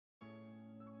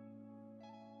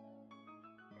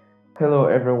Hello,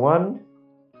 everyone.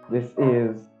 This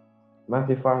is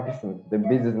Matthew Farquharson, the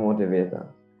Business Motivator,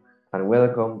 and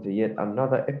welcome to yet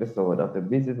another episode of the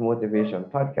Business Motivation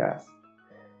Podcast.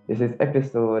 This is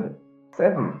episode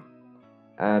 7,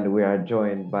 and we are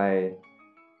joined by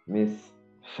Miss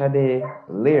Sade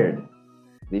Leird,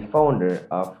 the founder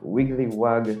of Wiggly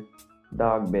Wag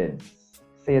Dog Beds.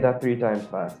 Say that 3 times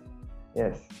fast.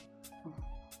 Yes.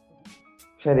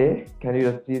 Sade, can you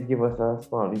just please give us a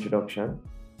small introduction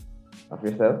of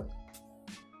yourself?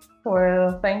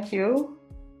 Well, thank you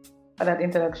for that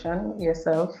introduction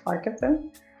yourself,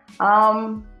 Marketing.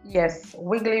 Yes,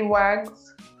 Wiggly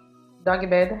Wags Doggy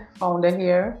Bed founder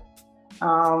here.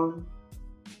 Um,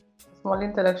 Small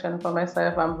introduction for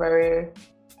myself. I'm very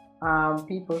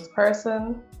people's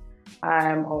person.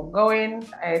 I'm outgoing.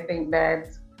 I think that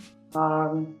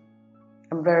um,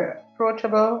 I'm very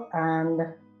approachable, and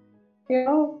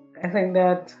I think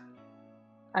that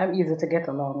I'm easy to get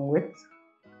along with.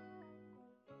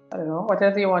 I don't know. What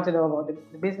else do you want to know about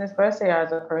the business per se or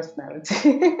as a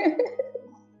personality?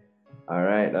 All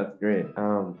right, that's great.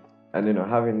 And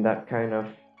having that kind of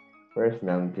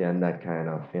personality and that kind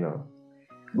of,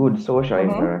 good social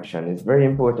Mm-hmm. interaction is very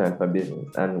important for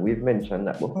business. And we've mentioned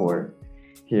that Mm-hmm. before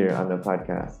here on the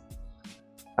podcast.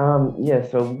 Yeah,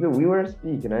 so we were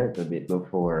speaking a little bit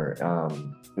before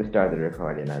we started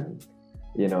recording, and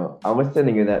I was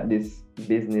telling you that this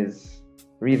business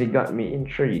really got me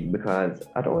intrigued because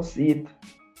I don't see it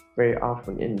very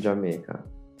often in Jamaica.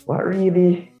 What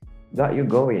really got you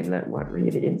going? Like, what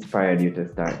really inspired you to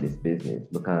start this business?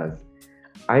 Because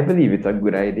I believe it's a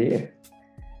good idea.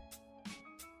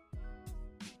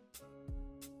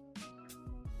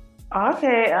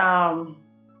 Okay.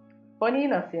 Funny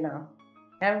enough,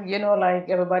 like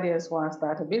everybody else wants to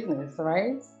start a business,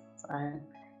 right? And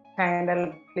kind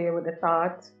of play with the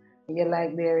thought. You're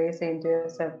like there, saying to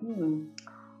yourself,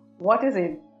 what is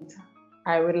it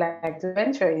I would like to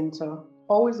venture into?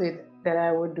 How is it that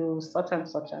I would do such and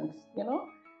such and.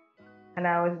 And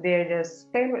I was there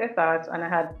just playing with the thoughts, and I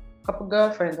had a couple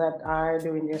girlfriends that are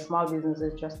doing their small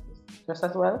businesses just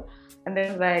as well. And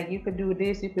then like you could do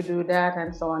this, you could do that,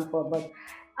 and so on and forth. But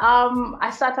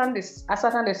I sat on this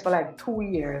for like 2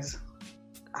 years.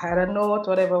 I had a note,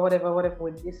 whatever,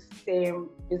 with this same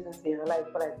business here,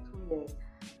 like for like 2 years.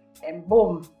 And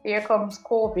boom, here comes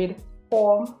COVID,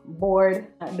 home, bored,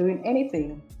 not doing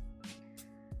anything.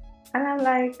 And I'm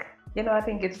like, I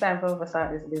think it's time for me to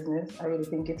start this business. I really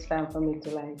think it's time for me to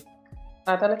like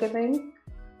start a little thing,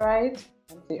 right?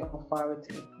 And see how far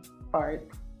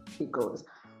it goes.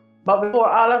 But before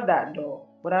all of that, though,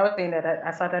 what I was saying that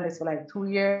I sat on this for like 2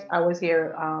 years. I was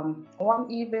here one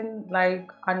evening,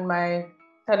 like on my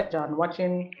television,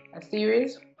 watching a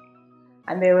series,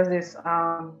 and there was this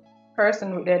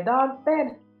person with their dog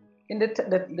bed in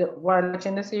the while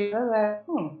watching the series. I was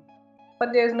like,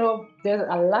 But there's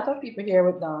a lot of people here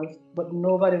with dogs, but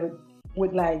nobody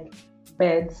with like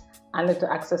beds and little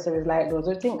accessories like those.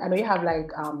 I think I know you have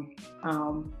like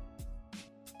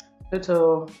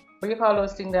little, what do you call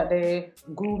those things that they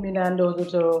grooming, and those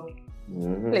little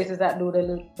Hmm. places that do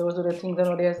those little things. I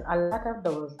know there's a lot of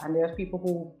those, and there's people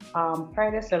who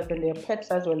pride themselves in their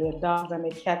pets as well, their dogs and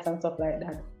their cats and stuff like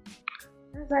that.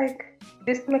 I was like,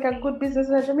 this make a good business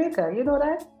in Jamaica, you know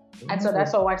that? And so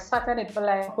that's Yeah. how I sat on it for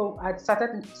like, I sat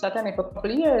on it for a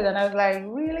couple of years, and I was like,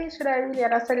 really, should I really?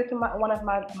 And I said it to one of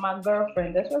my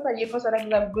girlfriends. And she was like, you know, so that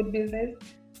is a good business.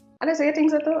 And I said, you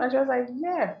think so too? And she was like,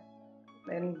 yeah.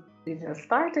 And it just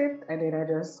started, and then I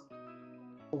just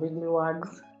wiggly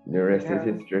wags. The rest is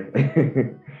Yeah, history.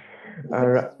 it's All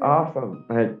right, history. awesome.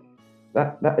 Like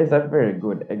that is a very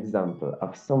good example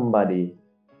of somebody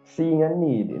seeing a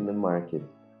need in the market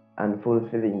and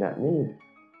fulfilling that need.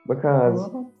 Because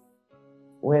Mm-hmm.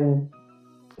 when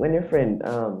when your friend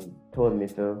told me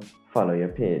to follow your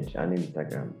page on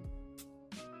Instagram,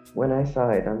 when I saw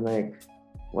it, I'm like,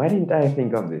 why didn't I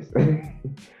think of this?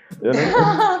 you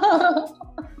know?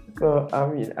 So I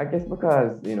mean, I guess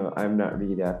because I'm not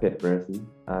really a pet person.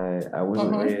 I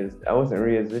wasn't Mm-hmm.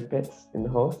 raised with pets in the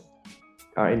house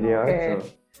or in the yard. So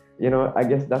Okay. I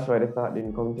guess that's why the thought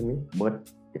didn't come to me. But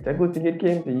it's a good thing it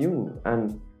came to you.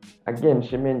 And again,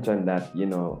 she mentioned that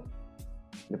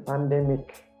the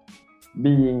pandemic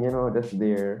being just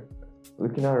there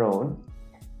looking around,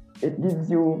 it gives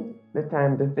you the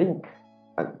time to think.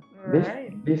 And this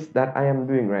Right. this that I am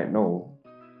doing right now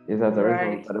is as a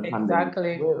result Right. of the pandemic as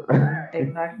Exactly. well.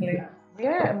 Exactly.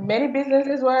 Yeah, many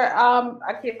businesses were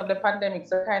a case of the pandemic.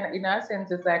 So kind of in a sense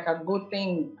it's like a good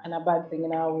thing and a bad thing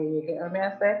in our way. You get what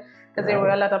I say? Because there were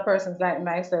a Right. lot of persons like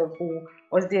myself who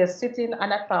was there sitting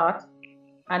on a thought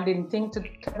and didn't think to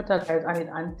capitalize on it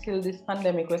until this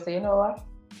pandemic. We say, you know what?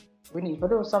 we need to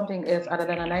do something else other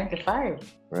than a 9 to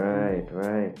 5.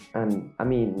 Right. And I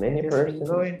mean, Just be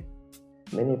going.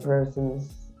 many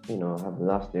persons, have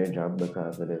lost their job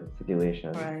because of the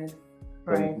situation. Right.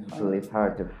 Some people, it's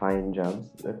hard to find jobs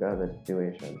because of the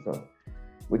situation. So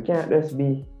we can't just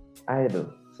be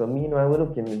idle. So meanwhile, we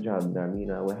look in the jobs, or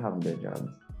meanwhile, we have the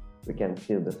jobs. We can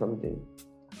still do something.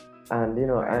 And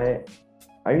Right.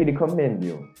 I really commend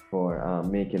you for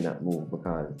making that move,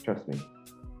 because trust me,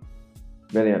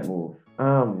 brilliant move.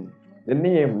 The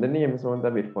name sounds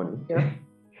a bit funny. Yeah.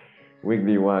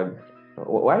 Wiggly Wag.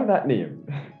 Why that name?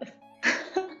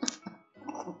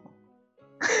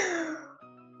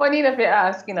 Funny enough, you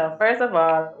ask, first of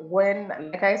all, when,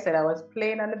 like I said, I was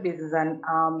playing on the business and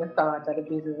the thought of the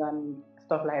business and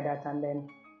stuff like that. And then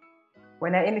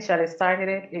when I initially started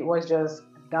it, it was just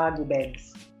doggy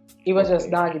beds. It was just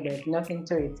Okay. doggy beds, nothing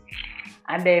to it.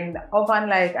 And then often,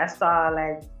 like, I saw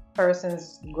like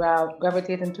persons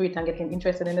gravitating to it and getting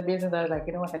interested in the business. I was like,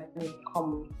 you know what, I need to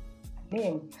come with a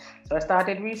name. So I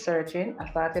started researching. I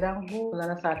started on Google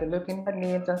and I started looking at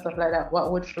names and stuff like that.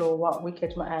 What would flow, what would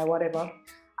catch my eye, whatever.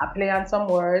 I play on some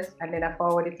words and then I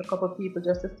forwarded it to a couple of people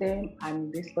just the same.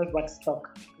 And this was what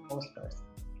stuck to most persons.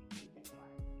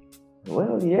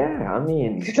 Well, yeah. I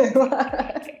mean,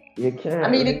 you can't I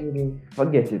mean, really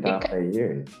forget it it, after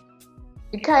years.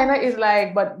 it kind of is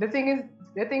like, but the thing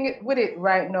with it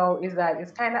right now is that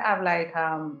it's kind of have like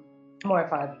more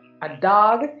of a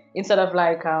dog instead of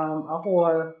like a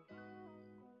whole,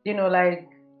 like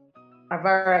a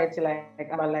variety, like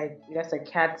let's say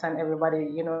cats and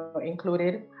everybody,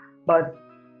 included. But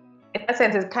in a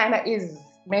sense, it kind of is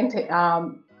meant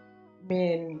to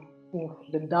mean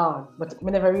the dog, but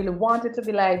we never really wanted to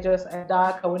be like just a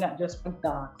dog, or we're not just with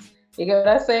dogs. You get what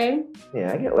I'm saying?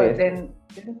 Yeah, I get what But you're saying.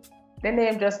 then the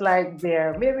name just like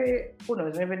there. Maybe who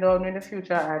knows? Maybe down in the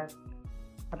future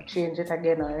I'd change it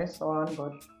again or so on.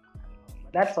 But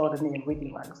that's all the name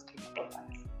Wiggly Wags came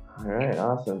from. All right,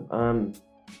 awesome.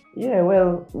 Yeah,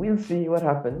 well, we'll see what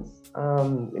happens.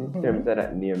 In terms of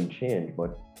that name change,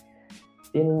 but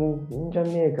in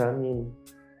Jamaica, I mean,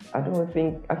 I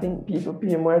think people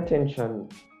pay more attention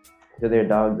to their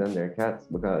dogs and their cats,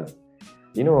 because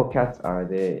how cats are.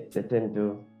 They tend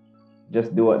to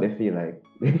just do what they feel like.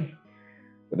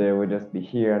 They will just be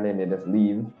here and then they just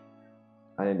leave,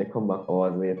 and then they come back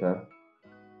hours later.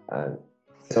 And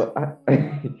so,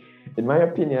 in my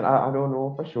opinion, I don't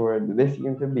know for sure. They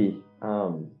seem to be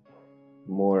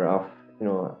more of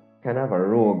kind of a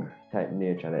rogue type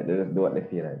nature. Like they just do what they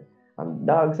feel like. And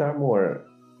dogs are more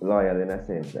loyal in a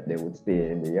sense that they would stay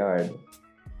in the yard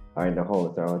or in the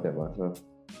house or whatever. So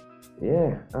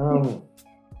yeah.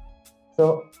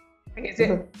 So I guess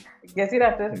you'd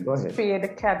have to go ahead. spay the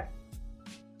cat.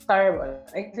 Sorry,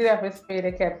 but I guess you'd have to spay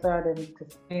the cat so them to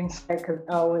stay inside because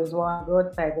I always want to go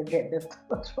outside to get the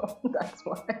touch from. That's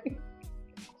why.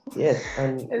 Yes,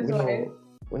 and That's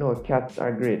we know cats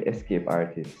are great escape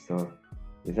artists. So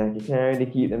it's like you can't really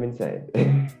keep them inside.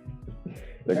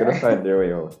 They're gonna find their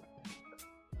way out.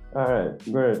 All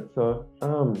right, good. So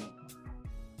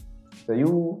so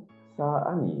you saw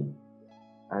a need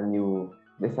and you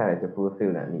decided to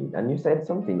fulfill that need, and you said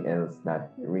something else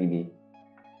that really,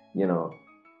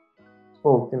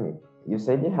 spoke to me. You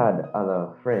said you had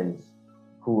other friends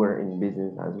who were in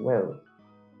business as well,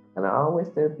 and I always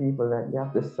tell people that you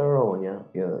have to surround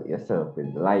yourself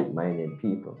with like-minded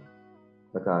people,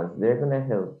 because they're gonna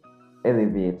help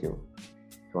elevate you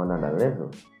to another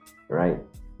level, right?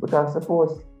 Because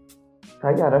suppose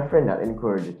I got a friend that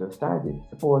encouraged you to start it.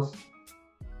 Suppose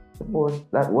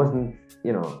that wasn't,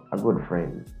 a good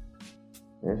friend.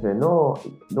 And they say, no,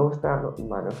 don't start nothing,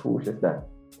 man, a foolish as that.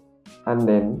 And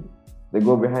then they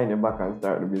go behind your back and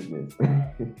start the business.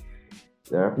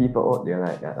 There are people out there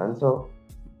like that. And so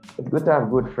it's good to have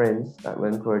good friends that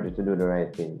will encourage you to do the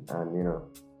right thing, and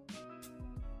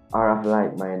are of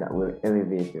like mind that will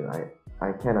elevate you.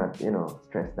 I cannot,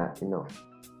 stress that enough.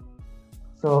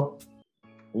 So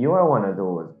you are one of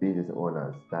those business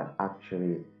owners that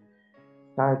actually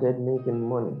started making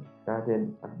money,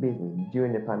 started a business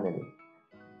during the pandemic.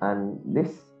 And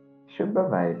this should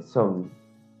provide some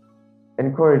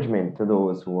encouragement to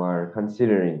those who are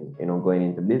considering, going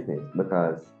into business,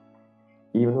 because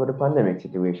even though the pandemic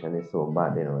situation is so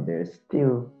bad, there's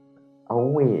still a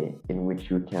way in which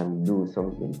you can do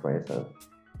something for yourself.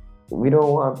 We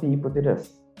don't want people to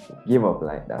just give up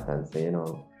like that and say,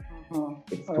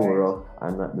 it's too rough,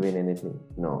 I'm not doing anything.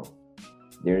 No.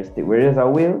 Where there's a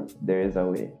will, there is a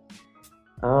way.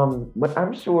 But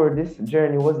I'm sure this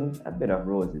journey wasn't a bed of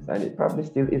roses, and it probably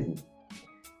still isn't.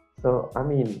 So, I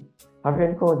mean, have you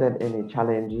encountered any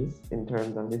challenges in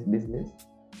terms of this business?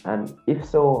 And if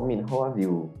so, I mean, how have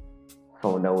you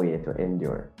found a way to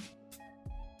endure?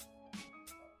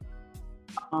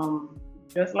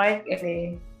 Just like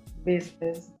any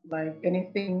business, like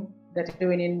anything that you're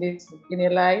doing in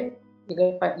your life,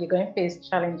 you're going to face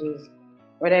challenges.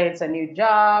 Whether it's a new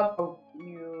job, a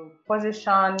new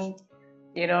position,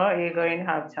 you're going to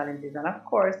have challenges. And of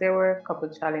course, there were a couple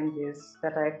of challenges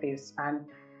that I faced. And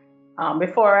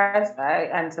before I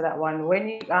answer that one, when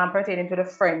you pertaining to the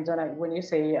friends, and when you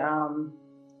say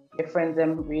your friends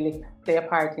them really play a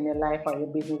part in your life or your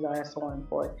business or so on and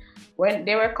forth. When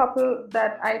there were a couple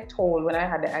that I told when I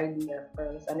had the idea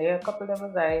first, and there were a couple that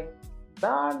was like,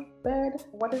 dog bed,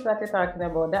 what is that you're talking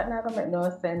about? That not gonna make no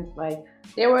sense. Like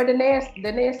they were the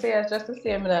naysayers just the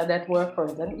same that were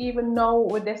friends. And even now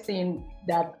with the scene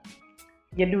that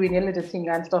you're doing your little thing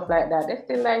and stuff like that, they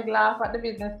still like laugh at the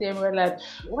business same. We're like,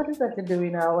 what is that you're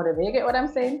doing or whatever. You get what I'm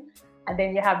saying? And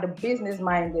then you have the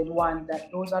business-minded ones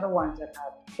that those are the ones that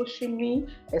are pushing me.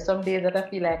 And some days that I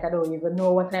feel like I don't even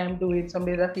know what I'm doing. Some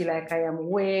days I feel like I am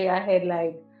way ahead,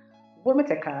 like, what me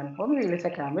take on? What me really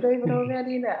take on? We don't even know what we're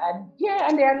doing that. And yeah,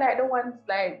 and they're like the ones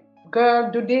like, girl,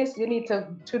 do this, you need to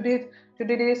do this,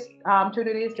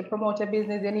 to promote your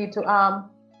business, you need to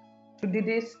do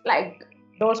this. Like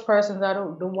those persons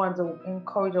are the ones that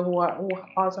encourage you who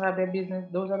also have their business.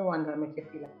 Those are the ones that make you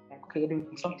feel like okay, you're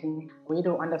doing something where you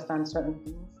don't understand certain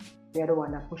things. They're the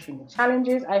one that pushing the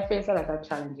challenges. I face a lot of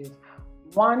challenges.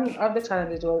 One of the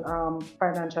challenges was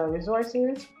financial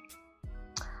resources.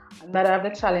 Another of the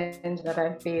challenge that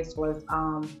I faced was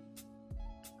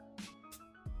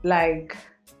like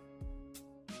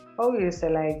how you say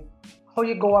like how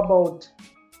you go about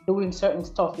doing certain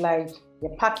stuff like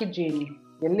your packaging,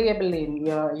 your labeling,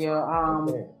 your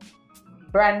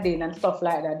branding and stuff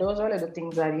like that. Those are the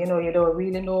things that you don't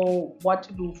really know what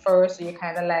to do first. So you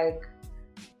kind of like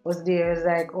was there is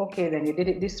like okay, then you did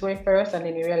it this way first, and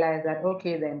then you realize that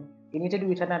okay, then you need to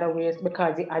do it another way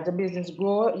because as the business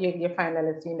grow, you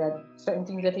finally seeing that certain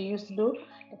things that you used to do,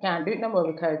 you can't do it no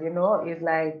more because it's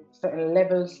like certain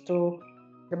levels to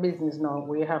the business now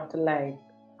where you have to like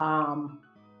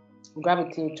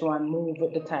gravitate to and move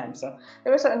with the time. So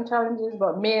there were certain challenges,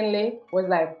 but mainly was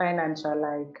like financial,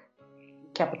 like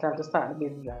capital to start the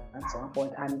business and so on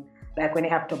forth. And like when you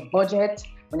have to budget,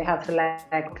 when you have to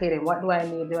like okay, then what do I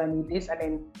need? Do I need this? And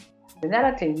then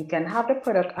another thing, you can have the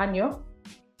product on you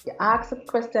ask the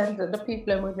questions that the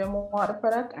people with them want the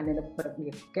product, and then the product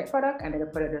you get product, and then the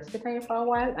product just sit on you for a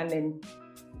while, and then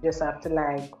you just have to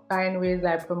like find ways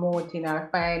like promoting or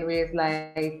find ways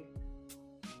like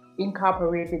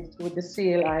incorporate it with the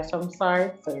sale or some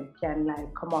sort so it can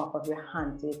like come off of your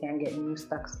hands so you can get new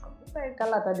stocks. It's like a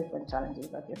lot of different challenges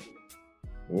that you face.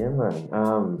 Yeah,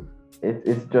 man.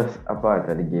 It's just a part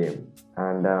of the game,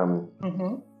 and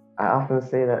I often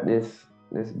say that this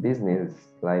business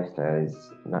lifestyle is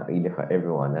not really for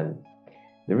everyone, and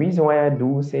the reason why I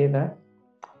do say that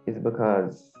is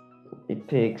because it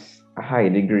takes a high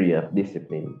degree of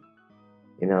discipline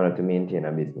in order to maintain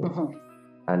a business,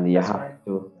 and you have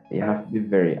to be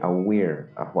very aware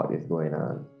of what is going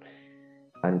on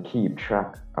and keep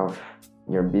track of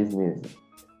your business.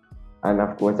 And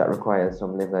of course, that requires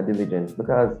some level of diligence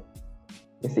because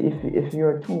you see, if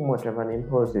you're too much of an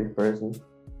impulsive person,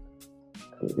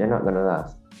 you're not gonna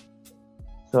last.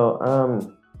 So,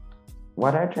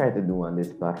 what I try to do on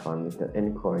this platform is to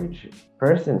encourage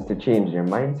persons to change their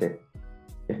mindset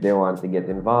if they want to get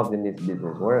involved in this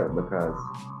business world because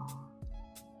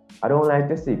I don't like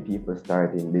to see people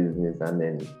starting business and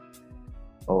then,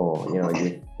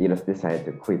 you just decide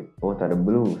to quit out of the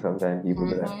blue. Sometimes people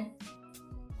do that.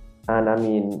 And I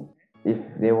mean, if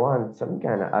they want some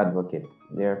kind of advocate,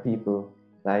 there are people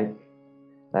like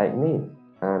me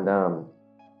and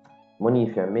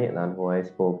Monifia Maitland, who I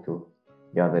spoke to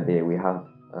the other day. We have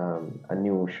a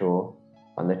new show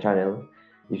on the channel.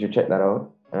 You should check that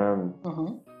out.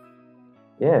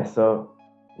 Yeah, so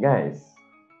guys,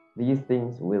 these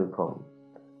things will come.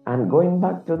 And going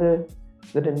back to the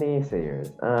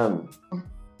naysayers,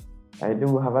 I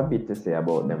do have a bit to say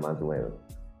about them as well.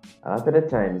 A lot of the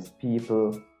times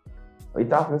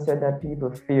it's often said that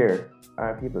people fear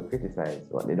or people criticize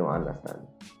what they don't understand.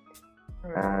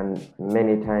 And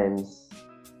many times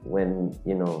when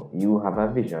you have a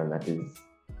vision that is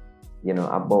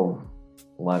above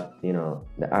what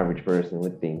the average person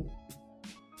would think,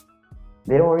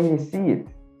 they don't really see it,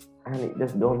 and it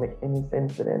just don't make any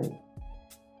sense to them.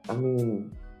 I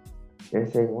mean, they're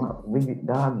saying, "What Wiggly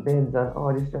Dog Beds and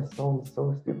all this just sounds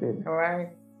so stupid." Right,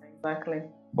 exactly.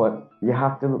 But you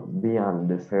have to look beyond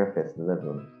the surface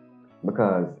level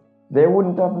because they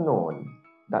wouldn't have known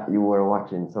that you were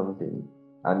watching something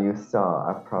and you saw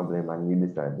a problem and you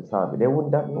decided to solve it. They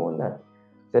wouldn't have known that.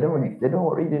 They don't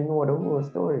really know the whole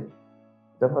story.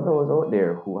 So for those out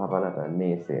there who have a lot of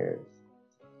naysayers,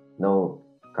 now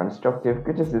constructive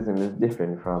criticism is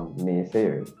different from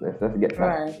naysayers. Let's just get that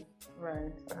Right.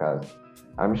 Right. because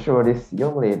I'm sure this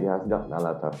young lady has gotten a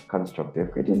lot of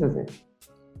constructive criticism.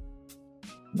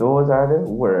 Those are the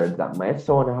words that might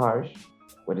sound harsh,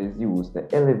 but is used to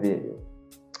elevate you.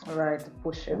 Right.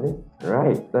 Push it.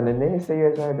 Right. So the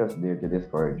naysayers are just there to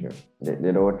discourage you.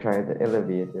 They don't try to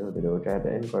elevate you, they don't try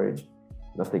to encourage,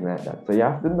 nothing like that. So you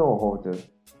have to know how to,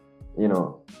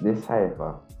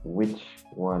 decipher which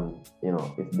one,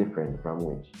 is different from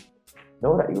which.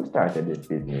 Now that you started this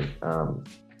business,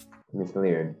 Miss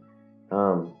Leird,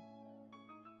 um,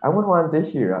 I would want to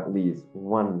hear at least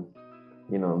one,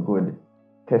 good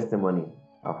testimony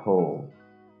of how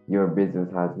your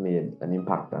business has made an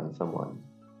impact on someone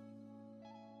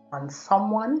On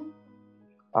someone.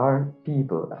 or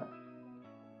people.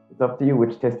 It's up to you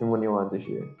which testimony you want to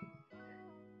share.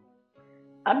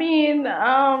 I mean,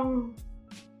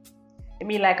 you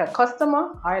mean like a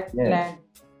customer or Yes, like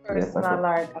yes, personal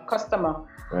or a customer?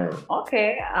 right.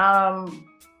 Okay.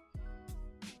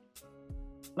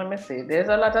 Let me see. There's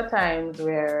a lot of times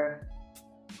where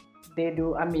they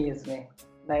do amaze me.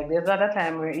 Like there's a lot of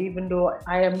time where even though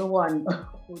I am the one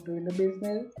who's doing the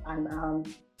business, and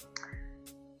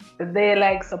they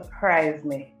like surprise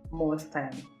me most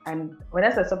times. And when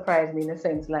I say surprise me in a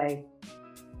sense like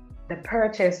the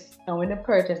purchase, and when they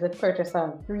purchase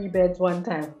 3 beds one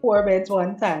time, 4 beds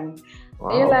one time.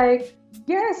 And you're Wow. like,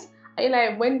 yes. And you're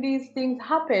like, when these things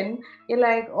happen, you're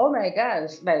like, oh my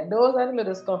gosh, like those are the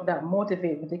little stuff that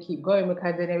motivate me to keep going,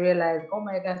 because then I realize, oh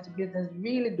my gosh, the business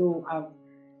really do have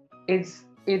it's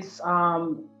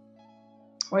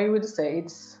what you would say,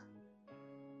 it's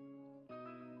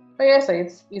but yeah, so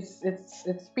it's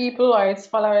people or it's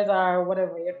followers or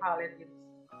whatever you call it.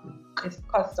 It's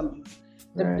customers.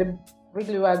 Right. The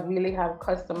Wiggly Wag really have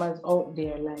customers out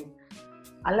there. Like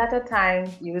a lot of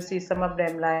times you will see some of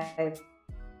them like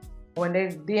when they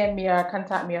DM me or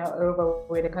contact me or over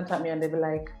where they contact me and they be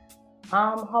like,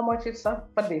 how much is for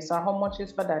this or how much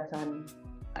is for that,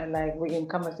 and like we in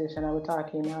conversation and we're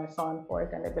talking or so on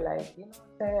forth, and they be like,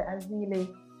 sir, I really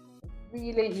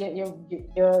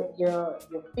your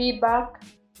feedback,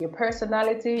 your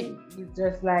personality is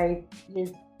just like your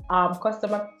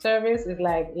customer service is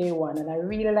like A1, and I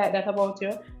really like that about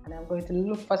you, and I'm going to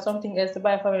look for something else to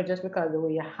buy from you just because of the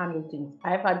way you handle things.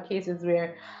 I've had cases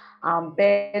where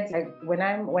beds, like when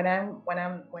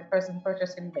person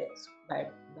purchasing beds, like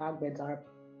dog beds or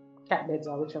cat beds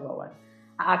or whichever one,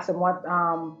 I asked them what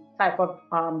type of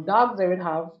dogs they would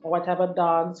have, or what type of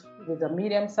dogs with a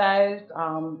medium sized,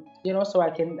 so I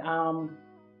can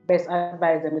best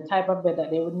advise them the type of bed that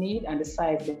they would need and the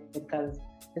size, because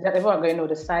is that everyone going to know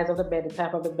the size of the bed, the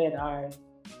type of the bed, or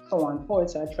so on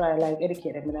forth. So I try like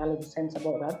educate them in a little sense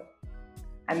about that.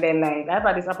 And then like I've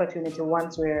had this opportunity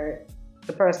once where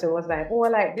the person was like, oh, I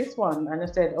like this one. And I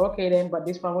said, okay then, but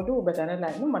this one will do better. And I'm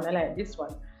like, no man, I like this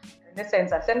one. In a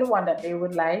sense, I send the one that they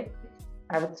would like.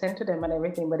 I would send to them and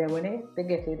everything, but then when they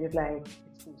get it, it's like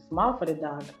it's too small for the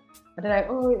dog. And they're like,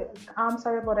 oh, I'm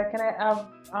sorry about that. Can I have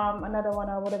another one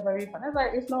or whatever? And I was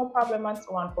like, it's no problem and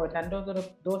so on forth. And those are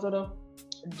the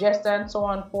gestures and so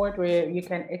on forth where you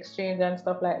can exchange and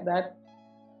stuff like that.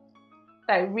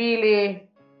 Like really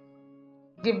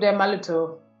give them a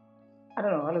little, I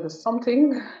don't know, a little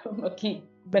something. Keep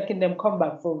making them come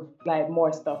back for like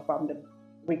more stuff from the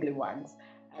Wiggly Wags,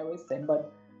 I would say. But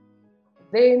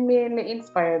they mainly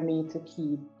inspire me to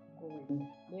keep going.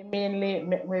 They mainly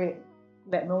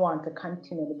let me want to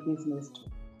continue the business too.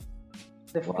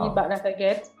 The feedback that I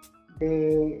get,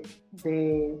 the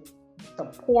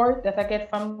support that I get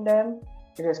from them,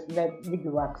 they just let Wiggly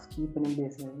Wags keep in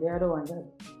business. They are the ones that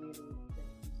really.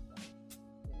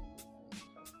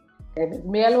 If it's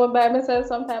me alone by myself,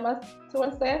 sometimes I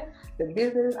say the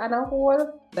business and a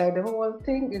whole, like the whole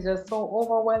thing is just so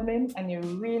overwhelming, and you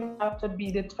really have to be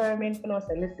determined to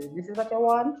say, listen, this is what you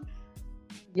want.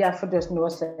 You have to just know,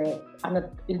 say, and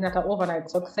it's not an overnight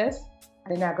success.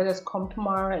 And then I can just come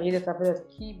tomorrow, and you just have to just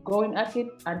keep going at it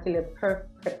until it's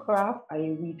perfect craft and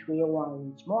you reach where you want to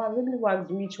reach. More Wiggly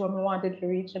Wags reach where we wanted to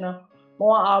reach,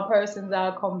 More our persons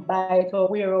that come by to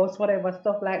warehouse, whatever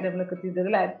stuff like them. Look at it, they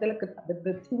look at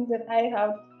the things that I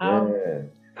have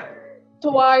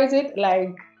towards it.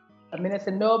 Like I mean, it's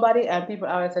nobody, and people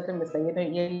always say to me, say, you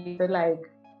need to like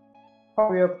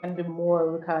hurry up and do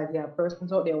more because there are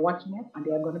persons out there watching it, and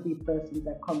there are going to be persons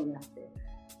that are coming after.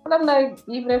 And I'm like,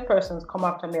 even if persons come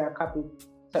after me or copy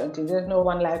certain things, there's no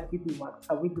one like Wiggly Wag.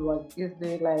 A Wiggly Wag is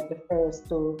the first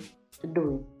to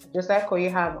do it. Just like how you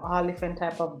have all different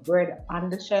type of bread on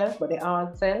the shelf, but they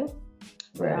all sell.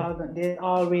 Right. There's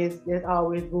always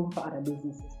room for other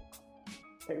businesses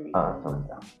to really Awesome.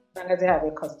 matter. As long as you have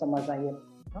your customers and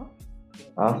know,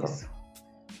 Awesome. yes.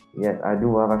 Yes, I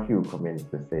do have a few comments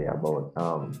to say about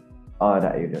all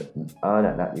that you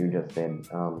just said.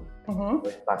 Mm-hmm.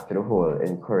 Going back to the whole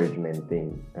encouragement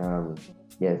thing.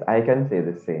 Yes, I can say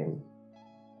the same.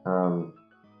 Um,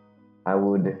 I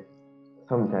would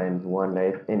sometimes wonder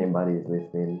if anybody is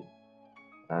listening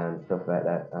and stuff like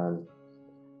that. And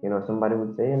somebody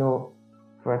would say,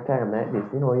 for a time like this,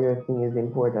 your thing is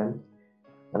important.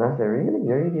 And I say, really?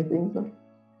 You really think so?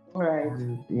 Right.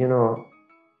 And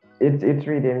it's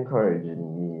really encouraging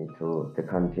me to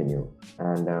continue.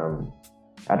 And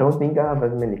I don't think I have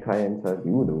as many clients as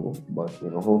you do, but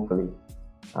hopefully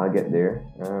I'll get there.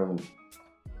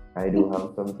 I do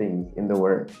have some things in the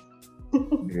works,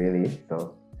 really.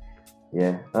 So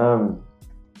yeah.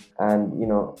 And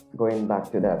going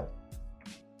back to that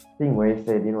thing where you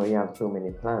said, you have so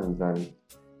many plans, and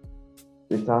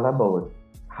it's all about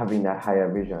having that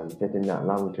higher vision, setting that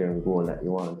long-term goal that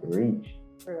you want to reach.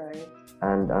 Right.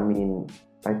 And I mean,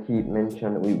 I keep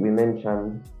mentioning, we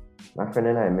mentioned, my friend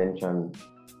and I mentioned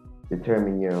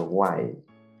determine your why,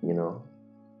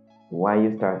 why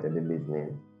you started the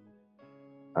business,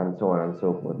 and so on and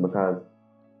so forth. Because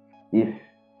if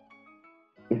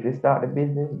you start a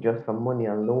business just for money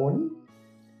alone,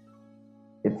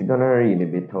 it's gonna really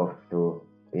be tough to,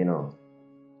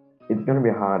 it's gonna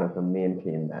be harder to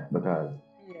maintain that because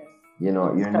Yes.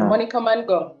 you're Can not money come and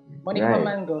go. Money come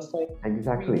right. and go. So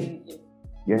Exactly. really,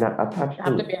 You're not attached you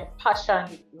have to to it. be a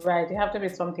passion, right? You have to be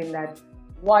something that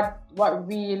what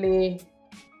really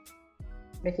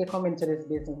make you come into this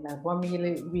business, like what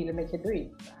really make you do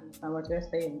it. And what you're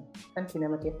saying, continue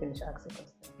make you finish asking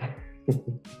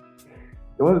questions.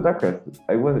 It wasn't a question.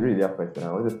 It wasn't really a question.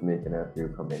 I was just making a few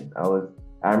comments.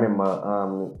 I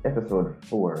remember episode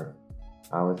 4.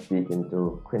 I was speaking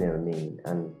to Quinel Ming,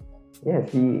 and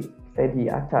yes, he said he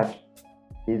attached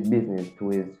his business to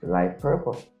his life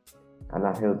purpose, and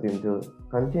that helped him to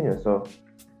continue. So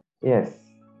yes,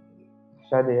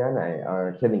 Sade and I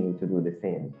are telling you to do the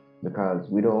same because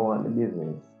we don't want the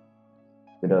business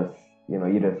to just,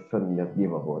 you just suddenly just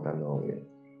give up out of nowhere.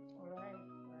 Right.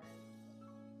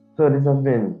 So this has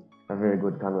been a very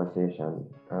good conversation.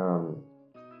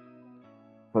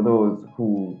 For those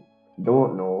who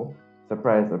don't know,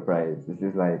 surprise, surprise, this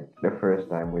is like the first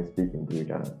time we're speaking to each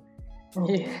other.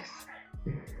 Yes.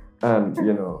 And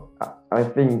I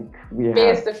think we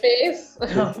Face have to face.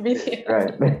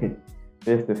 right,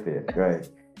 face to face, right.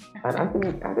 And I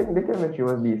think the chemistry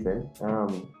was decent.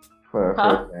 For a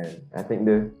first time, I think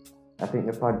the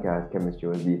podcast chemistry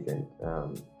was decent.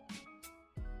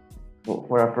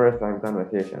 For a first time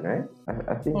conversation, right?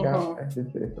 I think I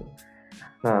should say so.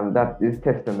 That is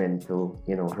testament to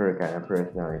her kind of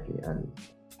personality, and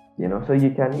so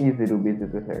you can easily do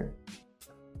business with her.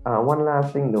 One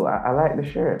last thing though, I like the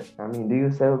shirt. I mean, do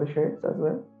you sell the shirts as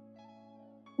well?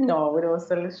 No, we don't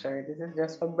sell the shirt. This is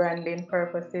just for branding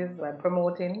purposes, like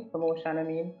promotion,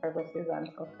 purposes and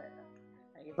stuff like that.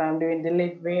 Like if I'm doing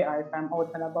delivery or if I'm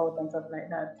out and about and stuff like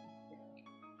that.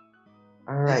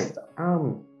 All right.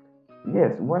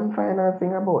 Yes, one final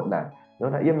thing about that. Now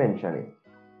that you mention it,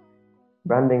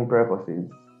 branding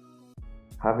purposes,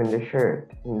 having the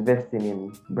shirt, investing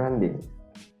in branding.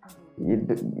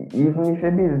 Even if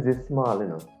your business is small,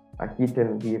 I keep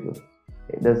telling people,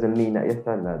 it doesn't mean that your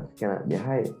standards cannot be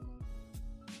high.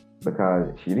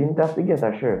 Because she didn't have to get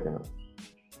a shirt,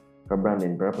 for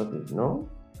branding purposes, no?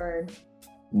 Right.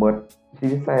 But she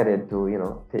decided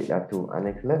to, take that to a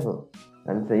next level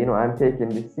and say, I'm taking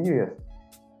this serious.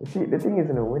 You see, the thing is,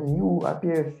 when you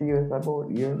appear serious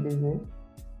about your business,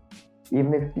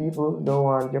 even if people don't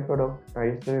want your product or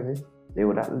your service, they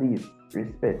would at least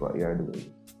respect what you're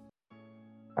doing.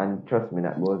 And trust me,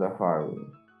 that goes a far way.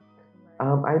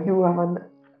 I do have an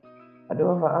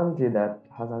auntie that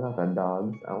has a lot of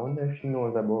dogs. I wonder if she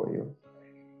knows about you.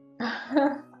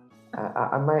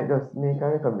 I might just make a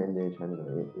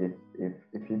recommendation,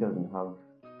 if she doesn't have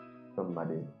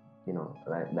somebody,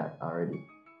 like that already.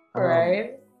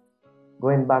 Right.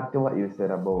 Going back to what you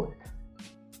said about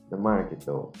the market,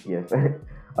 though. Yes,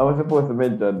 I was supposed to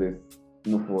mention this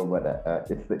before, but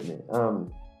it slipped me.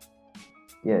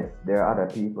 Yes, there are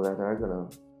other people that are gonna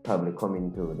probably come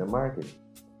into the market,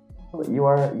 but you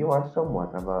are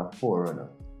somewhat of a forerunner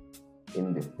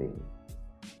in this thing,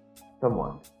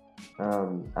 somewhat,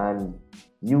 and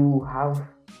you have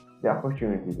the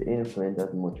opportunity to influence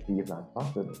as much people as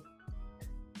possible.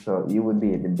 So you would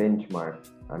be the benchmark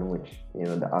on which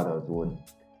the others would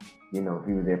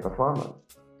view their performance,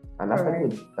 and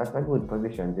that's a good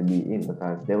position to be in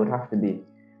because they would have to be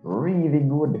really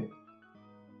good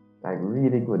like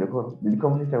really good. The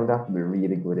competition would have to be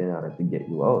really good in order to get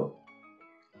you out.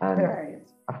 And Right.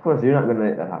 of course, you're not gonna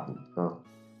let that happen. So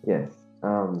yes,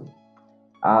 um,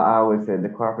 I always say the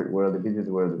corporate world, the business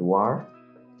world is war,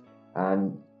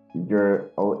 and you're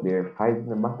out there fighting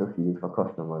the battlefield for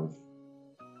customers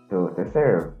to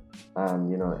serve.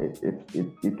 And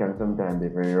it can sometimes be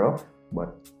very rough,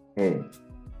 but hey,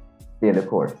 stay the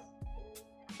course.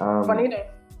 Funny enough,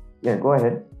 Yeah, go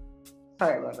ahead.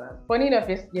 sorry about that. Funny enough,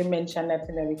 you mentioned that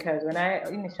to me because when I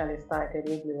initially started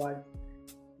Wiggly Wag,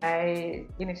 I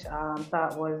initially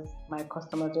thought was my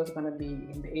customers was gonna be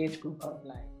in the age group of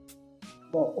like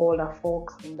more older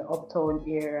folks in the uptown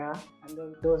area,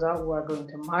 and those are who are going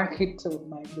to market to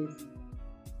my business.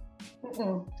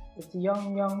 It's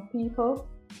young people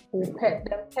who pet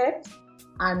them pets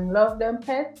and love them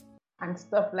pets and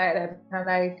stuff like that. And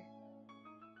like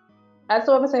that's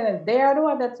what I'm saying is they are the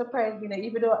one that surprised me. That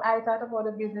even though I thought about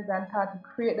the business and thought to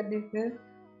create the business,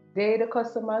 they the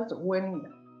customers when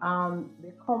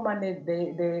they come and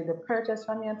they purchase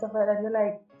from me and stuff like that, you're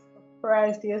like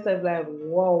surprised to yourself like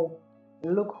whoa,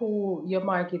 look who you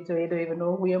market to. You don't even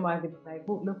know who you market to. Like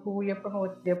look who you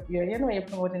promote. You're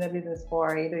promoting a business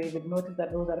for. You don't even notice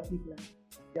that those are the people that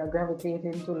you're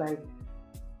gravitating to. Like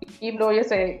even though you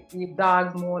say the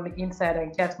dogs more inside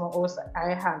and cats more outside,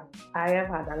 I have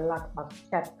had a lot of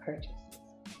cat purchases.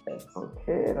 Thanks.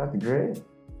 Okay, that's great.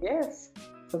 Yes.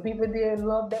 So people there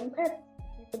love them pets.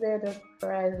 People there just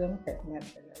prize them pet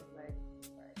methods. Like,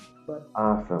 but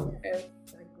Awesome.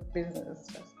 it's like good business.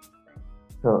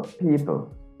 So,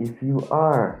 people, if you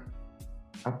are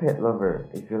a pet lover,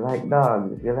 if you like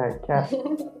dogs, if you like cats,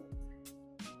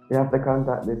 you have to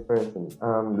contact this person.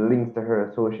 The links to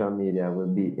her social media will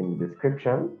be in the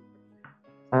description.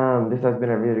 This has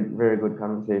been a really very good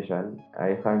conversation.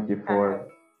 I thank you for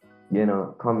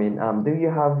coming. Do you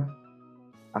have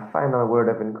a final word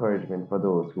of encouragement for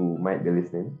those who might be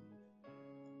listening?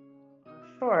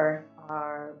 Sure.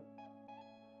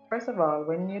 First of all,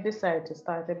 when you decide to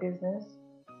start a business,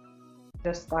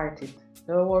 just start it.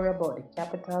 Don't worry about the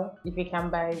capital. If you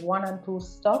can buy 1 and 2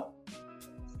 stuff,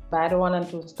 buy the 1 and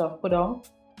 2 stuff, put on,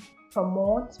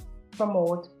 promote,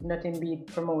 nothing beat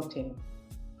promoting.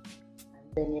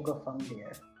 And then you go from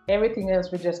there. Everything else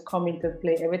will just come into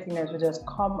play. Everything else will just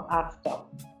come after.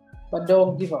 But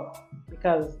don't give up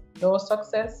because no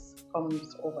success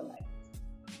comes overnight.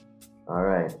 All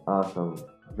right, awesome.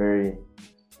 Very,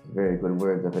 very good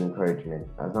words of encouragement.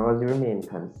 As long as you remain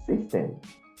consistent.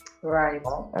 Right.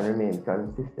 And remain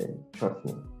consistent, trust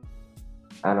me.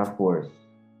 And of course,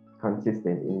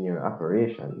 consistent in your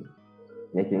operations,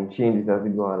 making changes as you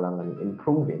go along and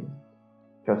improving.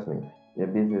 Trust me, your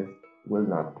business will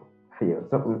not fail.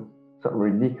 Something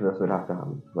ridiculous would have to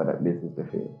happen for that business to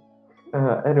fail.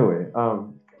 Anyway,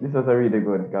 this was a really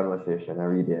good conversation. I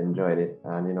really enjoyed it,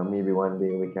 and maybe one day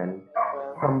we can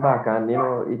come back and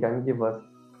you can give us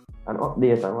an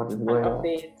update on what is going on.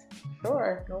 Update,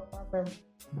 sure, no problem.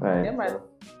 Right. Yeah, man.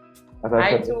 As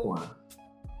I said before.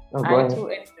 I too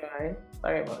enjoy.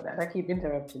 Sorry about that. I keep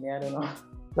interrupting you. I don't know.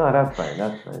 No, that's fine.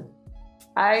 That's fine.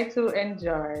 I too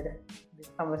enjoyed this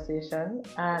conversation,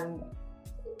 and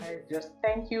I just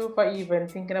thank you for even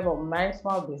thinking about my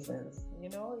small business. You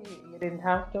didn't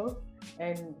have to,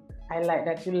 and I like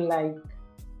that you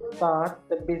thought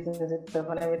the business itself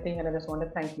and everything. And I just want to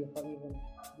thank you for even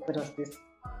giving us this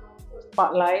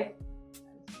spotlight.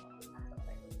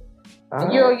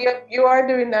 You are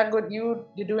doing a good. You're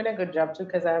doing a good job too,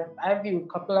 because I've viewed a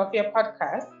couple of your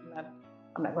podcasts.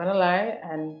 I'm not gonna lie,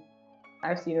 and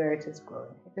I've seen where it is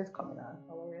growing. It is coming on.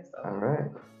 All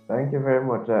right. Thank you very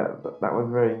much. That was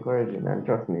very encouraging, and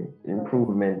trust me,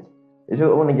 improvement. It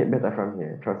should only get better from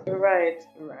here. Trust me. Right.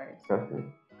 Trust me.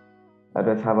 I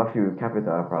just have a few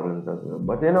capital problems as well,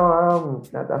 but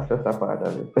that's just a part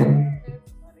of it.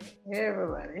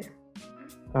 Everybody.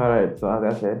 All right. So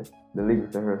as I said, the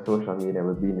links to her social media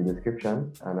will be in the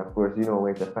description, and of course, you know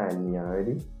where to find me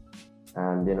already.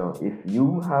 And if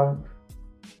you have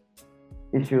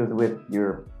issues with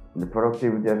the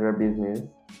productivity of your business,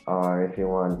 or if you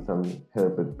want some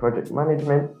help with project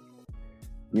management,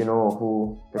 you know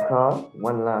who to call.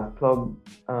 One last plug,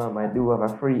 I do have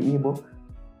a free ebook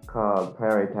called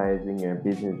Prioritizing Your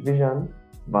Business Vision,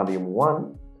 Volume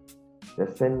 1.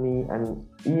 Just send me an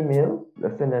email.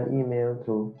 Just send an email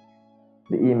to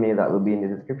the email that will be in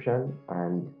the description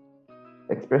and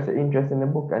express your interest in the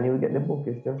book, and you'll get the book.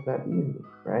 It's just that easy,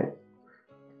 right?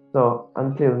 So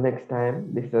until next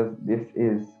time, this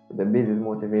is the Business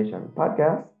Motivation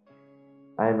Podcast.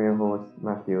 I'm your host,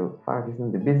 Matthew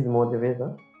Farquharson, the Business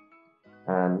Motivator,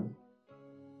 and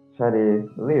Sade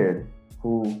Leird,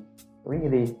 who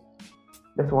really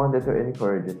Just wanted to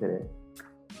encourage you today.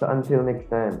 So until next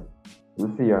time,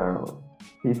 we'll see you around.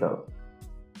 Peace out.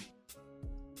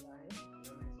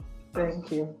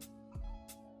 Thank you.